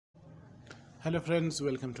Hello friends,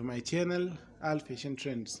 welcome to my channel All Fashion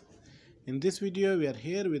Trends. In this video we are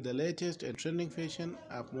here with the latest and trending fashion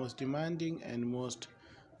of most demanding and most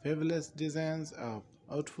fabulous designs of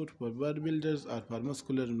outfit for bodybuilders or for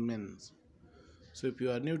muscular men. So if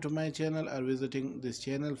you are new to my channel or visiting this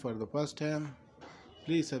channel for the first time,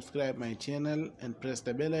 please subscribe my channel and press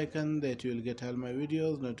the bell icon that you will get all my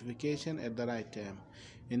videos notification at the right time.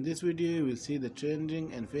 In this video you will see the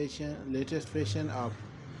trending and latest fashion of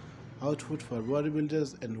outfit for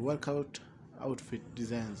bodybuilders and workout outfit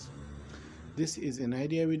designs. This is an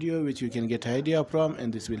idea video which you can get idea from,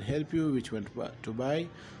 and this will help you which one to buy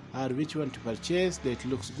or which one to purchase that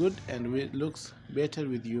looks good and looks better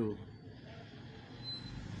with you.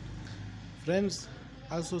 Friends,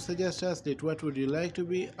 also suggest us that what would you like to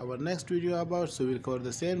be our next video about, so we'll cover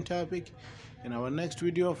the same topic in our next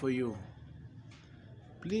video for you.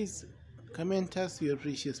 Please comment us your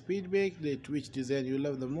precious feedback that which design you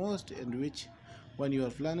love the most and which one you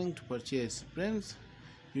are planning to purchase. Friends,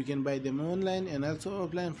 you can buy them online and also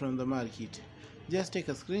offline from the market. Just take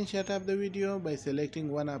a screenshot of the video by selecting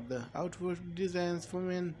one of the outfit designs for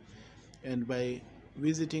men, and by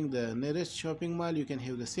visiting the nearest shopping mall you can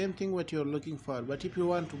have the same thing what you are looking for. But if you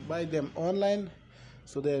want to buy them online,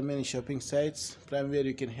 so there are many shopping sites from where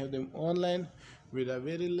you can have them online with a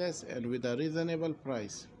very less and with a reasonable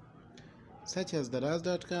price, such as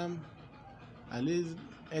thre.com,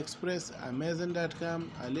 AliExpress,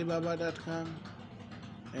 Amazon.com, Alibaba.com,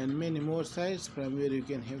 and many more sites from where you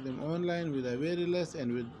can have them online with a very less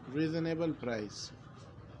and with reasonable price.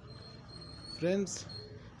 Friends,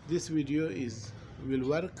 this video will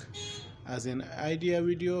work as an idea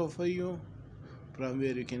video for you, from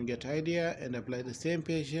where you can get idea and apply the same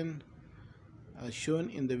fashion as shown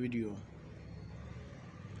in the video.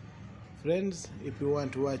 Friends, if you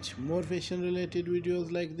want to watch more fashion related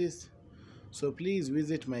videos like this, so please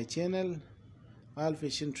visit my channel All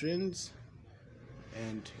Fashion Trends,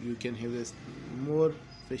 and you can have this more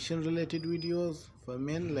fashion related videos for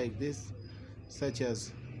men like this, such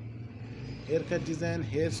as haircut design,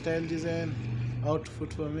 hairstyle design,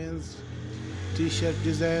 outfit for men's, t-shirt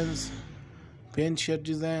designs, pant shirt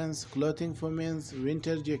designs, clothing for men's,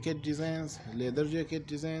 winter jacket designs, leather jacket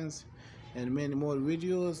designs, and many more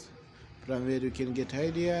videos from where you can get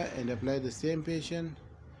idea and apply the same fashion.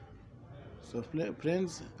 So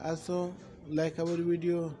friends, also like our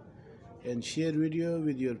video and share video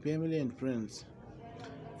with your family and friends.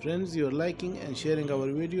 Friends, your liking and sharing our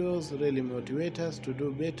videos really motivate us to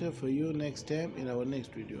do better for you next time in our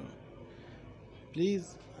next video.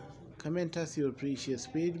 Please comment us your precious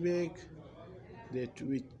feedback that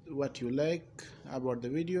what you like about the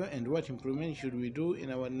video and what improvement should we do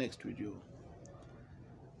in our next video.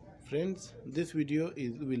 Friends, this video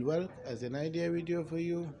will work as an idea video for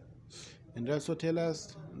you, and also tell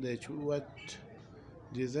us that what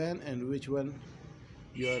design and which one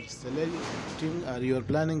you are selecting or you are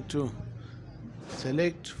planning to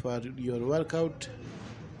select for your workout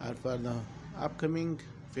or for the upcoming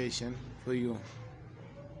fashion for you.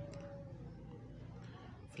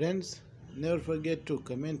 Friends, never forget to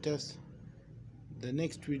comment us the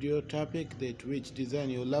next video topic, that which design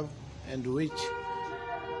you love and which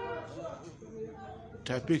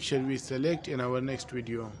topic shall we select in our next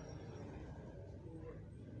video.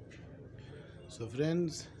 So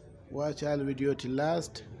friends, watch all video till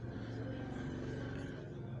last,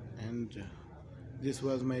 and this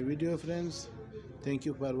was my video. Friends, thank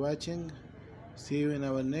you for watching. See you in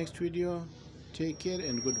our next video. Take care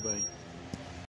and goodbye.